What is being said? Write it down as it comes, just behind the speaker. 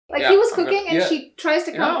Like he was cooking and she tries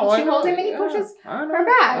to come and she holds him and he pushes her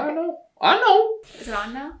back. I know. Is it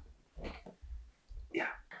on now? Yeah.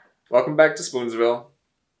 Welcome back to Spoonsville.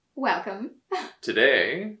 Welcome.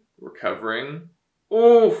 Today we're covering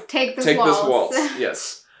Take This Waltz.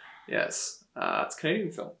 Yes. Yes. It's a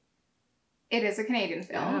Canadian film. It is a Canadian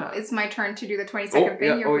film. Yeah. It's my turn to do the 20-second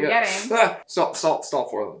thing you're forgetting. Yeah. Stall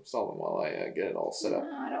for them. Stall them while I get it all set up.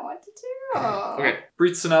 I don't know what to do. Okay.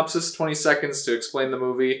 Brief synopsis, 20 seconds to explain the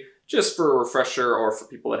movie, just for a refresher or for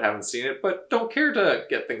people that haven't seen it, but don't care to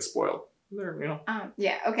get things spoiled. They're,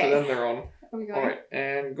 yeah, okay. For them, they're on. Are we going? All right,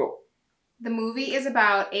 and go. The movie is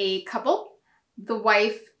about a couple. The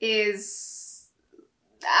wife is...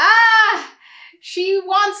 she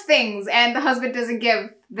wants things, and the husband doesn't give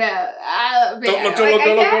the... Don't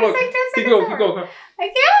look. Keep going. I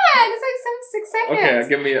can't! It's like 6 seconds. Okay,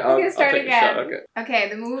 give me... I'll take a shot. Okay,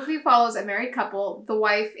 the movie follows a married couple. The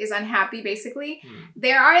wife is unhappy, basically.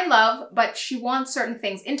 They are in love, but she wants certain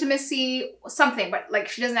things. Intimacy, something, but like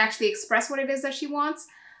she doesn't actually express what it is that she wants.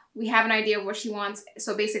 We have an idea of what she wants.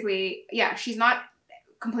 So basically, yeah, she's not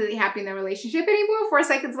completely happy in their relationship anymore. 4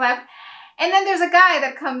 seconds left. And then there's a guy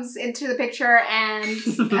that comes into the picture and...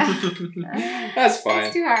 That's fine.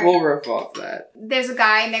 It's too hard. We'll riff off that. There's a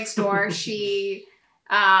guy next door. She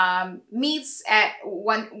meets at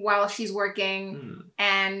while she's working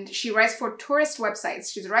and she writes for tourist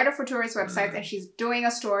websites. She's a writer for tourist websites and she's doing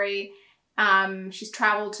a story. She's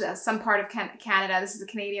traveled to some part of Canada. This is a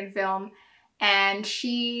Canadian film. And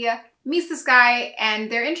she meets this guy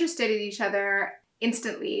and they're interested in each other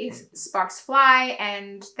instantly. Sparks fly,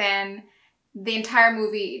 and then the entire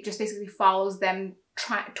movie just basically follows them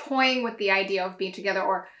toying with the idea of being together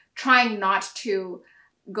or trying not to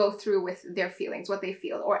go through with their feelings, what they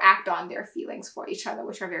feel, or act on their feelings for each other,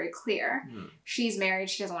 which are very clear. She's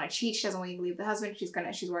married. She doesn't want to cheat. She doesn't want to leave the husband. She's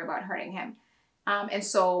worried about hurting him. And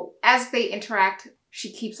so as they interact,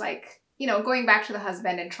 she keeps going back to the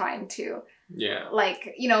husband and trying to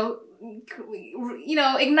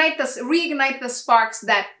reignite the sparks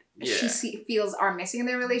that she feels are missing in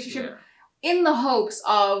their relationship, in the hopes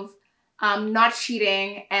of not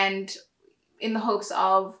cheating, and in the hopes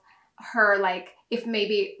of her, if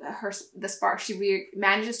maybe the spark, she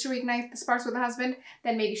manages to reignite the sparks with the husband,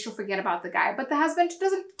 then maybe she'll forget about the guy. But the husband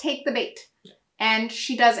doesn't take the bait, and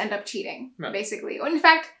she does end up cheating, basically. In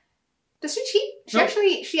fact, does she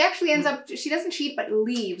cheat? She actually ends up, she doesn't cheat, but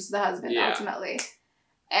leaves the husband ultimately.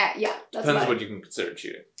 That's depends what you can consider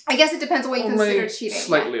cheating. I guess it depends on what you consider cheating.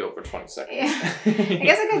 Slightly over 20 seconds. Yeah. I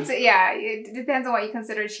guess it depends on what you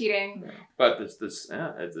consider cheating. Yeah. But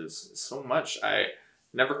there's so much. I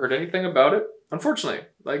never heard anything about it. Unfortunately,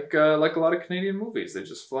 like a lot of Canadian movies, they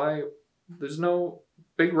just fly. There's no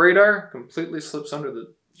big radar. Completely slips under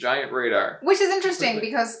the giant radar. Which is interesting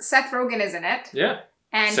because Seth Rogen is in it. Yeah.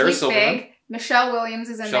 And Sarah he's Silverman. big. Michelle Williams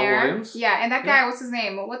is in there. Williams. Yeah, and that guy, what's his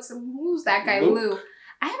name? Who's that guy? Lou.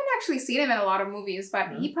 I haven't actually seen him in a lot of movies, but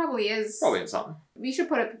he probably is. Probably in something. We should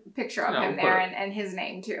put a picture of him there and his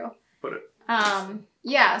name too. Put it.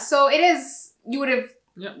 Yeah, so it is, you would have,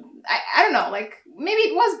 I don't know, maybe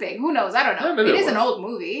it was big. Who knows? I don't know. Yeah, it is an old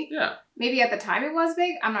movie. Yeah. Maybe at the time it was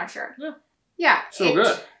big. I'm not sure. Yeah. Yeah. So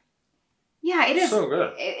good. Yeah, it is. So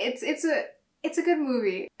good. It's a good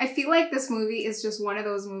movie. I feel like this movie is just one of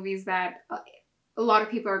those movies that a lot of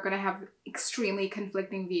people are going to have extremely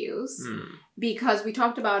conflicting views because we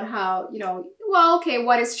talked about how,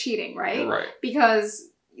 what is cheating, right? Right. Because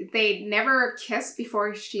they never kiss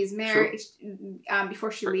before she's married,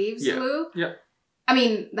 before she leaves Lou. Yeah. I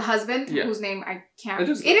mean, the husband, whose name I can't... It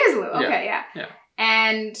is Lou. Okay, yeah.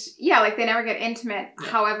 And they never get intimate. Yeah.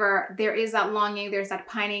 However, there is that longing, there's that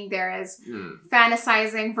pining, there is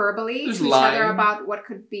fantasizing verbally to each other about what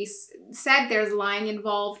could be said. There's lying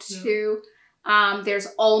involved too. There's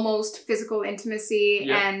almost physical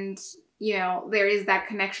intimacy and, there is that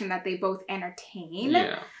connection that they both entertain.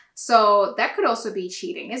 Yeah. So that could also be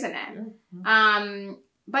cheating, isn't it? Yeah.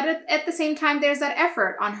 But at the same time, there's that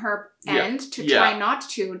effort on her end to try not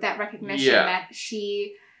to, that recognition that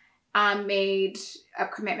she made a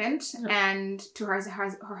commitment and to her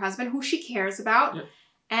husband, who she cares about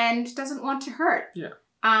and doesn't want to hurt. Yeah.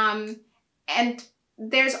 And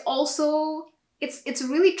there's also... It's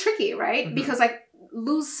really tricky, right? Because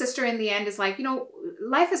Lou's sister in the end is life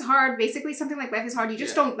is hard. Basically, something like life is hard. You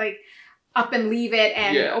just don't up and leave it.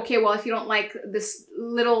 And okay, well, if you don't like this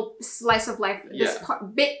little slice of life,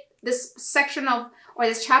 this section of or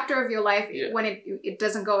this chapter of your life, when it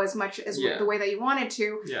doesn't go as much as the way that you want it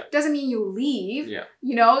to, doesn't mean you leave. Yeah.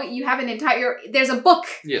 You have an entire there's a book.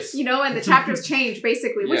 Yes. And the chapters change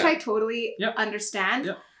basically, which I totally understand.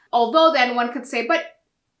 Yeah. Although then one could say, but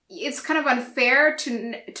it's kind of unfair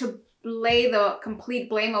to lay the complete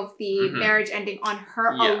blame of the marriage ending on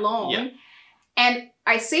her alone. Yeah. And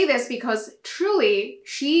I say this because truly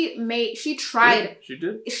she tried. Yeah, she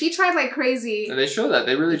did. She tried like crazy. And they show that.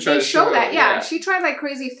 They really tried to show that. Yeah. She tried like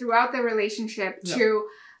crazy throughout the relationship to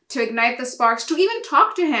ignite the sparks, to even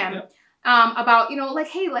talk to him about, like,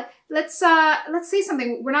 hey, let's say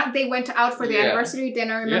something. They went out for the anniversary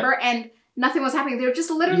dinner, remember? And nothing was happening. They were just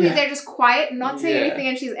literally they're just quiet, not saying anything,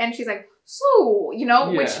 and she's like, so,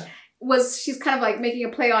 which she's kind of like making a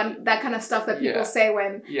play on that kind of stuff that people say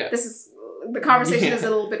when the conversation is a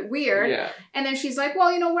little bit weird. Yeah. And then she's like, well,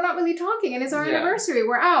 we're not really talking, and it's our anniversary,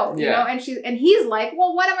 we're out, and he's like,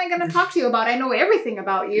 well, what am I going to talk to you about? I know everything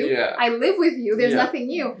about you. Yeah. I live with you. There's nothing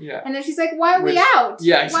new. Yeah. And then she's like, why are we out?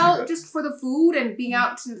 Yeah, exactly. Well, just for the food and being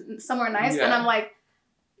out somewhere nice. Yeah. And I'm like,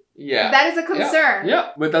 that is a concern.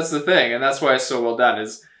 Yeah. But that's the thing, and that's why it's so well done,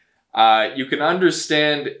 is you can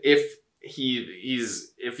understand if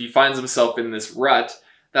he finds himself in this rut,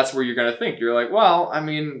 that's where you're going to think. You're like, well, I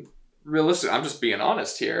mean, realistic. I'm just being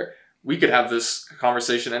honest here. We could have this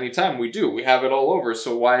conversation anytime. We do. We have it all over.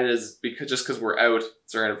 So why because we're out,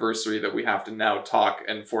 it's our anniversary, that we have to now talk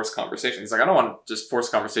and force conversation? He's like, I don't want to just force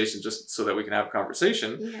conversation just so that we can have a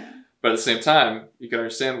conversation. Yeah. But at the same time, you can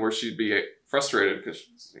understand where she'd be frustrated, because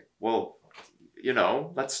she's like, well,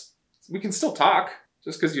 we can still talk.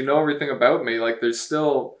 Just because you know everything about me, like, there's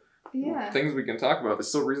still things we can talk about. There's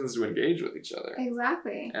still reasons to engage with each other.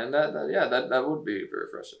 Exactly. And that would be very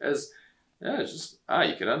frustrating. It's just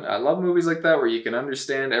I love movies like that where you can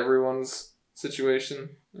understand everyone's situation.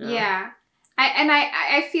 Yeah.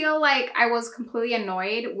 I feel like I was completely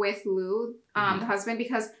annoyed with Lou, the husband,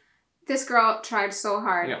 because this girl tried so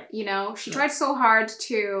hard. Yeah. She tried so hard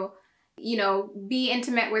to, be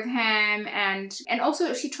intimate with him, and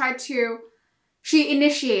also she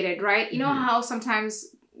initiated, right? You know how sometimes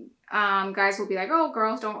guys will be like, oh,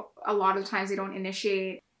 girls don't, a lot of times they don't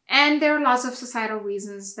initiate. And there are lots of societal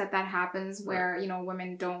reasons that happens where,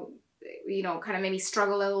 women don't, kind of maybe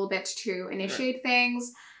struggle a little bit to initiate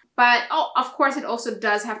things. But, of course, it also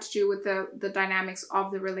does have to do with the dynamics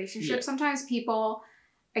of the relationship. Yeah. Sometimes people,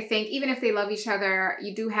 I think, even if they love each other,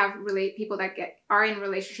 you do have people that are in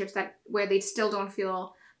relationships where they still don't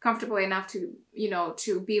feel comfortable enough to,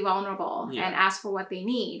 to be vulnerable and ask for what they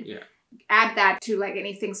need. Yeah. Add that to like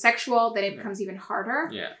anything sexual, then it becomes even harder.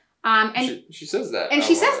 Yeah. And she says that. And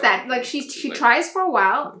she says that. Like she tries for a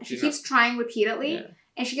while. She keeps trying repeatedly. Yeah.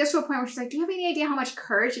 And she gets to a point where she's like, do you have any idea how much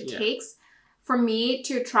courage it takes for me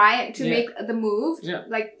to try to make the move? Yeah.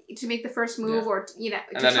 Like to make the first move or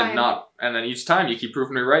and then each time you keep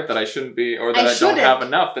proving me right that I shouldn't be, or that I don't have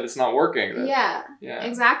enough, that it's not working. Yeah.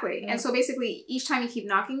 Exactly. Yeah. And so basically each time you keep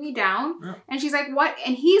knocking me down. Yeah. And she's like, what?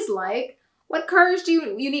 And he's like, what courage do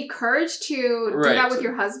you need courage to do that with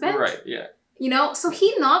your husband? Right, yeah. So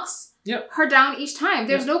he knocks her down each time.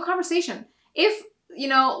 There's no conversation. If,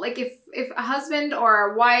 if a husband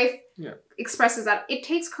or a wife expresses that, it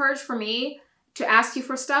takes courage for me to ask you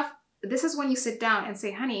for stuff. This is when you sit down and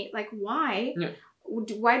say, honey, like, why? Yeah.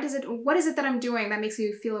 What is it that I'm doing that makes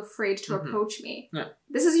you feel afraid to approach me? Yeah.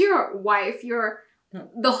 This is your wife.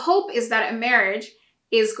 The hope is that a marriage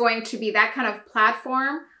is going to be that kind of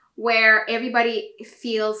platform where everybody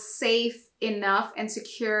feels safe enough and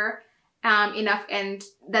secure enough, and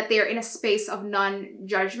that they're in a space of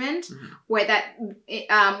non-judgment, where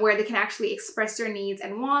they can actually express their needs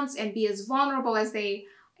and wants and be as vulnerable as they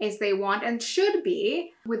want and should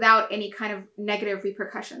be, without any kind of negative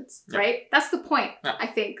repercussions. Right? That's the point. I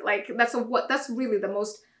think that's really the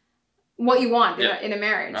most what you want in a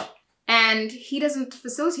marriage. Yeah. And he doesn't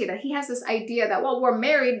facilitate that. He has this idea that, well, we're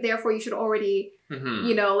married, therefore you should already,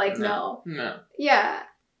 no. Yeah.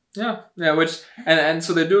 Yeah. Yeah, which, and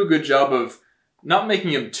so they do a good job of not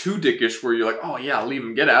making him too dickish where you're like, oh yeah, leave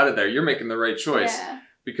him, get out of there. You're making the right choice. Yeah.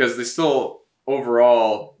 Because they still,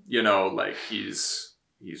 overall, like he's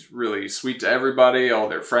really sweet to everybody, all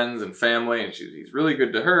their friends and family, and he's really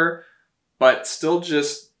good to her, but still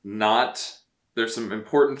just not, there's some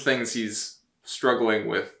important things he's struggling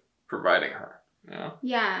with providing her.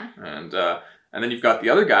 Yeah. And then you've got the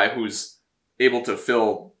other guy who's able to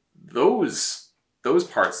fill those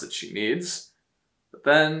parts that she needs. But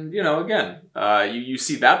then, again, you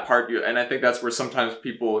see that part, and I think that's where sometimes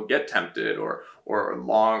people get tempted or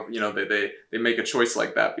they make a choice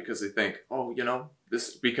like that because they think,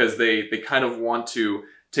 because they kind of want to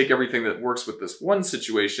take everything that works with this one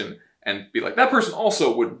situation and be like, that person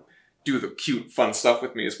also would do the cute, fun stuff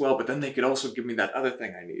with me as well, but then they could also give me that other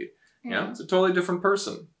thing I need. It's a totally different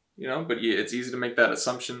person, but it's easy to make that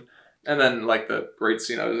assumption. And then, like, the great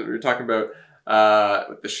scene we were talking about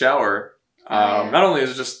with the shower, Not only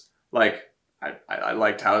is it just like I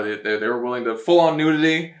liked how they were willing to full on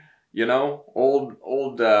nudity, you know,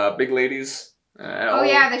 old big ladies.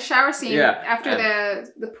 The shower scene after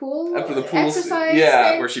the pool exercise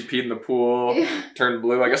thing. Where she peed in the pool, turned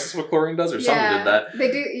blue. I guess that's what chlorine does, or someone did that.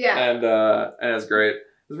 They do, and it was great. It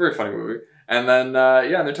was a very funny movie. And then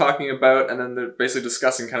and they're talking about, and then they're basically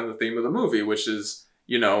discussing kind of the theme of the movie, which is,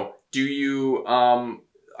 you know, do you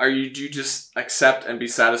just accept and be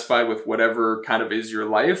satisfied with whatever kind of is your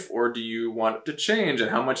life, or do you want it to change, and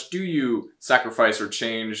how much do you sacrifice or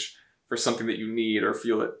change for something that you need or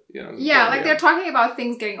feel it, you know. They're talking about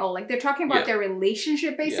things getting old. Like, they're talking about their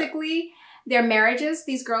relationship, basically. Their marriages.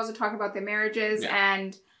 These girls are talking about their marriages,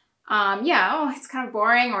 and it's kind of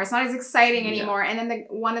boring, or it's not as exciting anymore. And then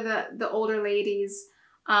one of the older ladies,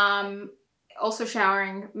 also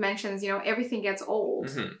showering, mentions, you know, everything gets old.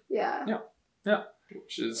 Mm-hmm. Yeah.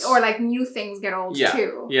 Which is... Or, like, new things get old,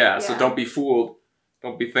 too. Yeah, so don't be fooled.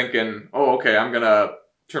 Don't be thinking, oh, okay, I'm gonna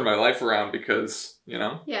turn my life around because, you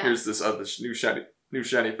know, here's this other new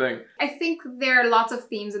shiny thing. I think there are lots of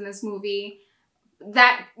themes in this movie.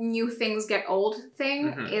 That new things get old thing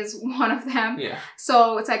is one of them. Yeah.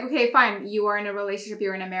 So it's like, okay, fine, you are in a relationship,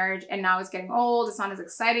 you're in a marriage, and now it's getting old. It's not as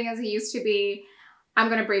exciting as it used to be. I'm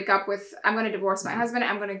going to divorce my husband.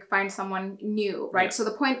 I'm going to find someone new, right? Yeah. So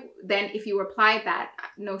the point then, if you apply that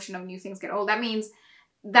notion of new things get old, that means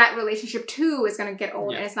that relationship too is going to get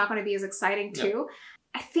old and it's not going to be as exciting too.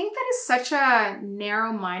 I think that is such a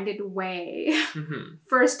narrow-minded way,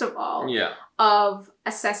 first of all, of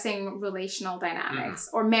assessing relational dynamics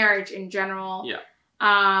or marriage in general. Yeah.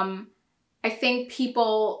 I think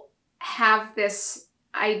people have this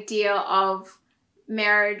idea of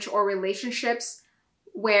marriage or relationships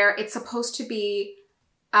where it's supposed to be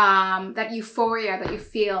that euphoria that you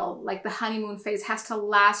feel, like the honeymoon phase has to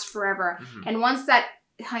last forever. And once that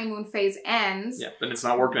honeymoon phase ends, then it's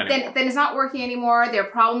not working anymore. Then it's not working anymore. There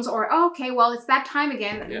are problems, or it's that time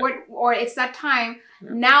again, or it's that time.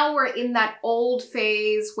 Now we're in that old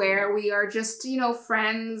phase where we are just, you know,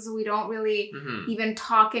 friends. We don't really even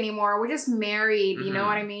talk anymore. We're just married. You know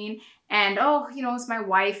what I mean? And you know, it's my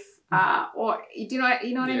wife. Or do you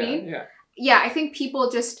know what I mean? Yeah. I think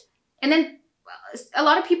people just, and then a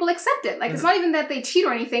lot of people accept it. Like it's not even that they cheat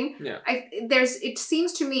or anything. It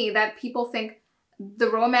seems to me that people think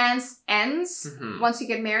the romance ends once you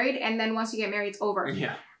get married, and then once you get married, it's over.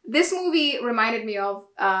 Yeah. This movie reminded me of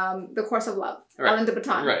The Course of Love, Alain de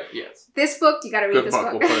Botton. Right, yes. This book, you gotta read this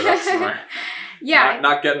book. We'll put it up somewhere.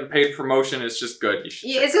 Not getting paid promotion, it's just good. You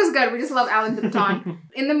should it's just good. We just love Alain de Botton.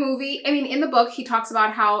 In the book, he talks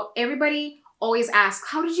about how everybody always asks,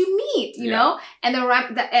 how did you meet? You know? And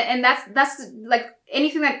that's like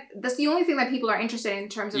anything that's the only thing that people are interested in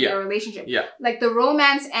terms of their relationship. Yeah. Like the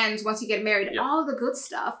romance ends once you get married. All the good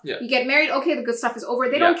stuff. Yeah. You get married, okay, the good stuff is over.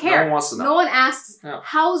 They don't care. No one wants to know. No one asks,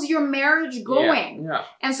 how's your marriage going? Yeah.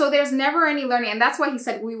 And so there's never any learning. And that's why he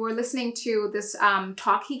said, we were listening to this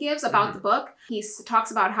talk he gives about the book. He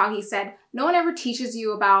talks about how he said, no one ever teaches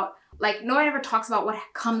you about, like, no one ever talks about what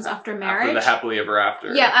comes after marriage. After the happily ever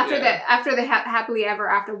after. Yeah, after the happily ever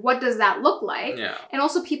after. What does that look like? Yeah. And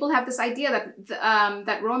also people have this idea that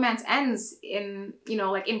that romance ends in, you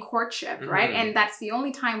know, like in courtship, right? And that's the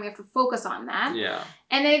only time we have to focus on that. Yeah.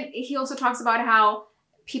 And then he also talks about how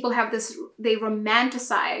people have this, they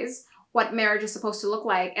romanticize what marriage is supposed to look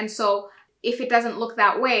like. And so if it doesn't look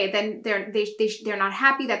that way, then they're not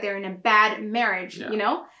happy that they're in a bad marriage, you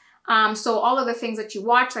know? So all of the things that you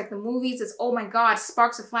watch, like the movies, is, oh my God,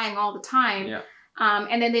 sparks are flying all the time. Yeah.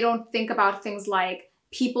 And then they don't think about things like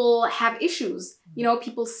people have issues, you know,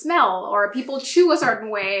 people smell, or people chew a certain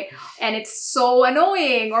way and it's so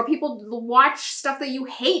annoying, or people watch stuff that you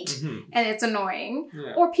hate and it's annoying,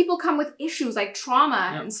 or people come with issues like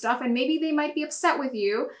trauma and stuff, and maybe they might be upset with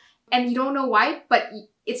you and you don't know why, but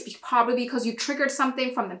it's probably because you triggered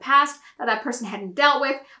something from the past that person hadn't dealt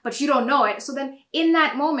with, but you don't know it. So then in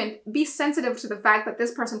that moment, be sensitive to the fact that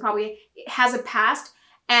this person probably has a past,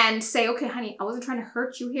 and say, okay, honey, I wasn't trying to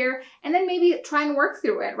hurt you here. And then maybe try and work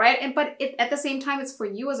through it, right? But at the same time, it's for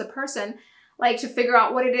you as a person, like, to figure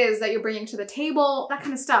out what it is that you're bringing to the table, that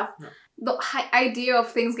kind of stuff. Yeah. The idea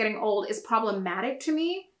of things getting old is problematic to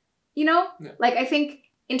me, you know? Yeah. Like, I think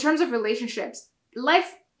in terms of relationships,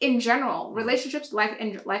 life in general,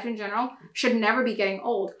 life in general should never be getting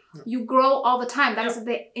old. Yeah. You grow all the time. That is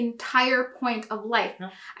the entire point of life. Yeah.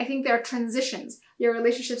 I think there are transitions. Your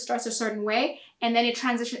relationship starts a certain way, and then it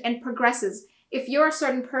transitions and progresses. If you're a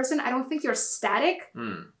certain person, I don't think you're static.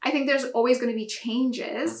 I think there's always going to be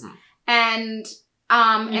changes. And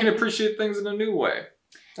you can appreciate things in a new way.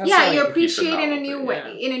 That's you appreciate in a new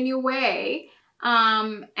way. In a new way.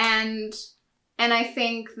 And And I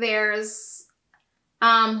think there's,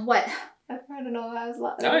 what? I don't know.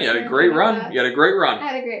 Oh, you had a great run. You had a great run. I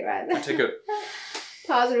had a great run. I take a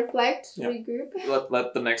pause, reflect, regroup.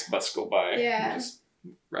 Let the next bus go by. Yeah. Just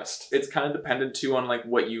rest. It's kind of dependent too on like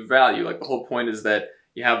what you value. Like the whole point is that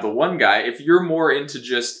you have the one guy. If you're more into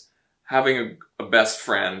just having a best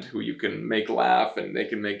friend who you can make laugh and they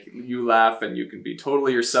can make you laugh and you can be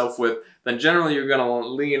totally yourself with, then generally you're gonna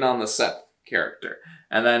lean on the Seth character.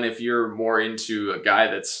 And then if you're more into a guy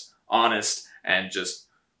that's honest and just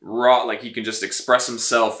raw, like he can just express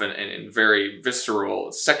himself in very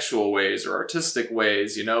visceral sexual ways or artistic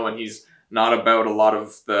ways, you know, and he's not about a lot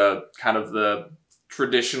of the kind of the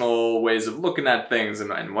traditional ways of looking at things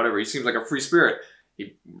and whatever. He seems like a free spirit.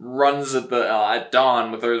 He runs at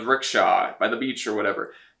dawn with his rickshaw by the beach or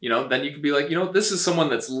whatever. You know, then you could be like, you know, this is someone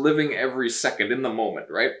that's living every second in the moment,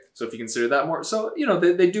 right? So if you consider that more, so, you know,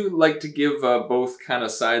 they do like to give both kind of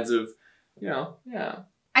sides of, you know, yeah.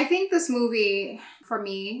 I think this movie, for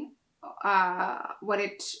me, what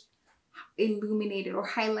it illuminated or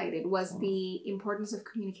highlighted was the importance of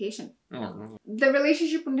communication. Mm-hmm. The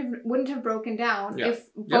relationship wouldn't have broken down if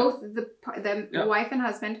both the wife and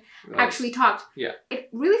husband actually talked. Yeah. It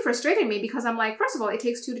really frustrated me because I'm like, first of all, it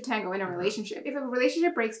takes two to tango in a relationship. If a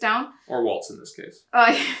relationship breaks down... Or waltz in this case.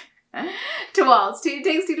 To waltz. It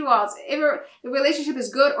takes two to waltz. If a relationship is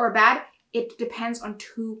good or bad, it depends on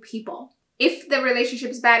two people. If the relationship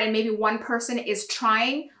is bad and maybe one person is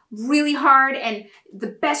trying really hard and the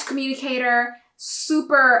best communicator,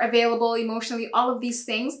 super available emotionally, all of these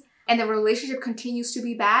things, and the relationship continues to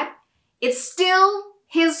be bad, it's still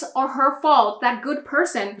his or her fault, that good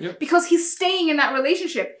person, because he's staying in that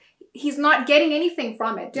relationship. He's not getting anything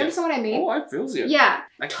from it. Do you understand what I mean? Oh, I feel you. Yeah.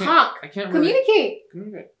 I can't communicate.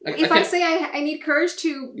 If I say I need courage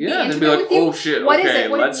to be intimate with you, oh shit, what is it?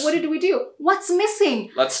 What do we do? What's missing?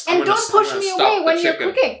 And don't push me away when you're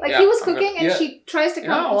cooking. Like he was cooking and she tries to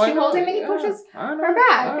come. She holds him and he pushes her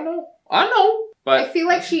back. I know. But I feel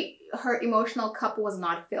like her emotional cup was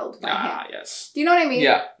not filled by him. Yes. Do you know what I mean?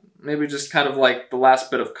 Yeah. Maybe just kind of like the last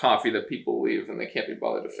bit of coffee that people leave and they can't be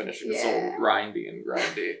bothered to finish it. It's all grindy and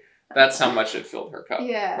grindy. That's how much it filled her cup.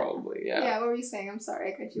 Yeah. Probably, yeah. Yeah, what were you saying? I'm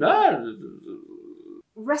sorry, I cut you off.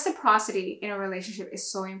 Reciprocity in a relationship is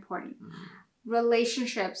so important.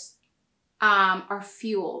 Relationships are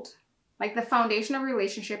fueled. Like the foundation of a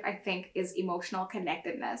relationship, I think, is emotional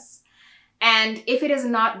connectedness. And if it is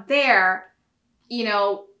not there, you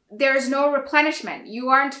know, there's no replenishment. You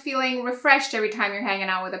aren't feeling refreshed every time you're hanging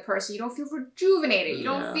out with a person. You don't feel rejuvenated. You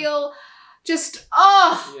don't feel just,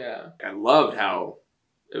 Yeah. I loved how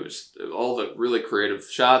it was all the really creative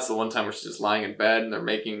shots. The one time where she's just lying in bed and they're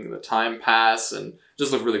making the time pass and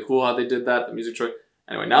just looked really cool how they did that, the music choice.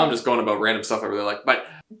 Anyway, now I'm just going about random stuff I really like, but...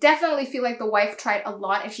 Definitely feel like the wife tried a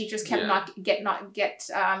lot and she just kept getting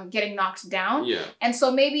knocked down. Yeah. And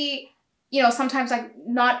so maybe, you know, sometimes like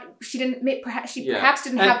perhaps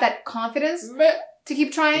didn't have that confidence to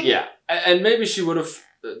keep trying. Yeah. And maybe she would have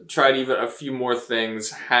tried even a few more things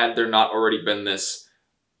had there not already been this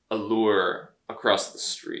allure across the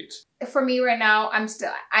street. For me right now, I'm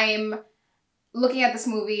looking at this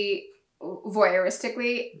movie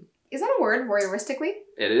voyeuristically. Is that a word? Voyeuristically?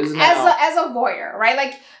 It is now. As a voyeur, right?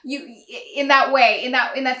 Like you, in that way, in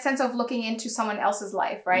that sense of looking into someone else's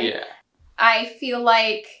life, right? Yeah. I feel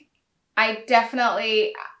like I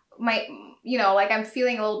definitely I'm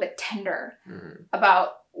feeling a little bit tender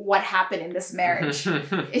about what happened in this marriage,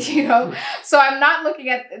 you know? So I'm not looking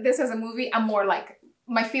at this as a movie. I'm more like,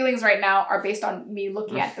 my feelings right now are based on me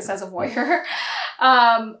looking at this as a voyeur.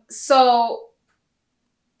 So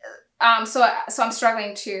I'm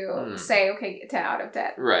struggling to say, okay, 10 out of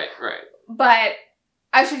 10. Right. But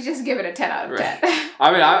I should just give it a 10 out of 10.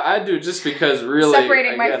 I mean, I do just because really...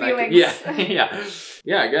 Separating my feelings.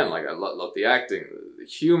 Yeah, again, like I love the acting, the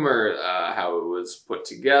humor, how it was put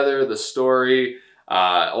together, the story,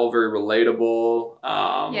 all very relatable.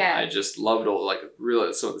 I just loved all, like,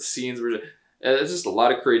 really, some of the scenes were... It's just a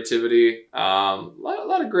lot of creativity, a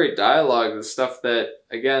lot of great dialogue, the stuff that,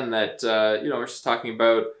 again, we're just talking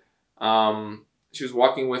about. She was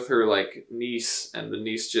walking with her, like, niece, and the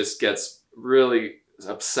niece just gets really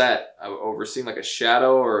upset over seeing, like, a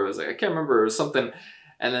shadow, or it was like, I can't remember, it was something,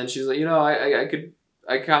 and then she's like, you know,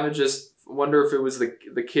 I kind of just wonder if it was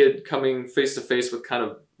the kid coming face to face with kind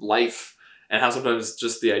of life, and how sometimes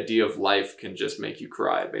just the idea of life can just make you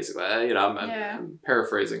cry, basically. I'm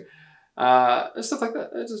paraphrasing. Stuff like that.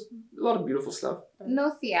 It's just a lot of beautiful stuff.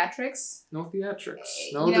 No theatrics. No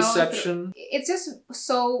deception. It's just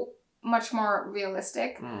so much more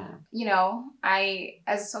realistic. You know,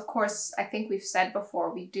 of course, I think we've said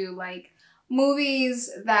before, we do like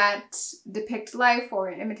movies that depict life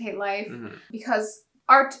or imitate life, because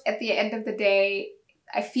art at the end of the day,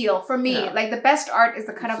 I feel, for me, like the best art is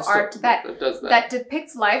the kind of art that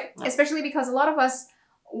depicts life, especially because a lot of us,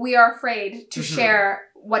 we are afraid to share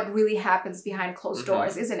what really happens behind closed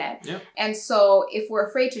doors, isn't it? Yeah. And so if we're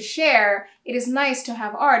afraid to share, it is nice to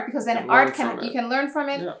have art, because then you can learn from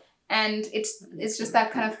it. Yeah. And it's just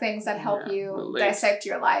that kind of things that help you dissect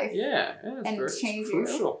your life. Yeah. And change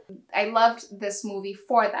you. I loved this movie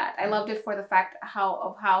for that. I loved it for the fact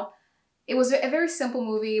how it was a very simple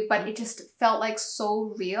movie, but it just felt like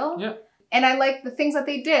so real. Yeah. And I like the things that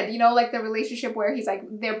they did, you know, like the relationship where he's like,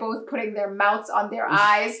 they're both putting their mouths on their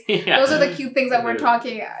eyes. Those are the cute things that we're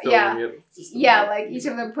talking. Yeah, like each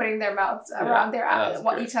of them putting their mouths around their eyes,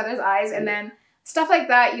 each other's eyes, and then stuff like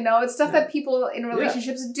that. You know, it's stuff that people in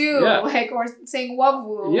relationships do, like, or saying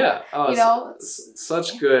wavu. Yeah, you know,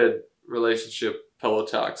 such good relationship pillow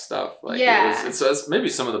talk stuff. Like, it's maybe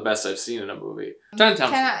some of the best I've seen in a movie. 10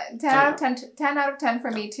 out of 10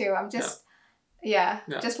 for me too. I'm just. Yeah,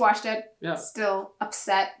 just watched it. Yeah. Still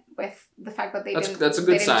upset with the fact that that's a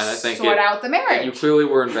good sign, I think. Sort out the marriage. You clearly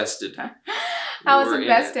were invested. I was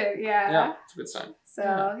invested, yeah. It's a good sign. So,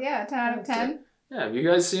 10 out of 10. Yeah, have you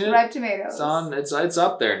guys seen it? Ripe Tomatoes. It's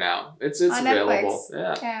up there now. It's on available.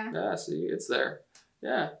 Netflix. Yeah, see, it's there.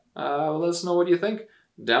 Yeah. Well, let us know what you think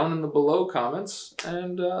down in the below comments.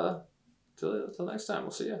 And till next time, we'll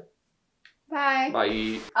see you. Bye. Bye.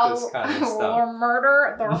 This kind of stuff. Will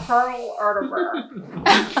murder the Hurl Erdiber.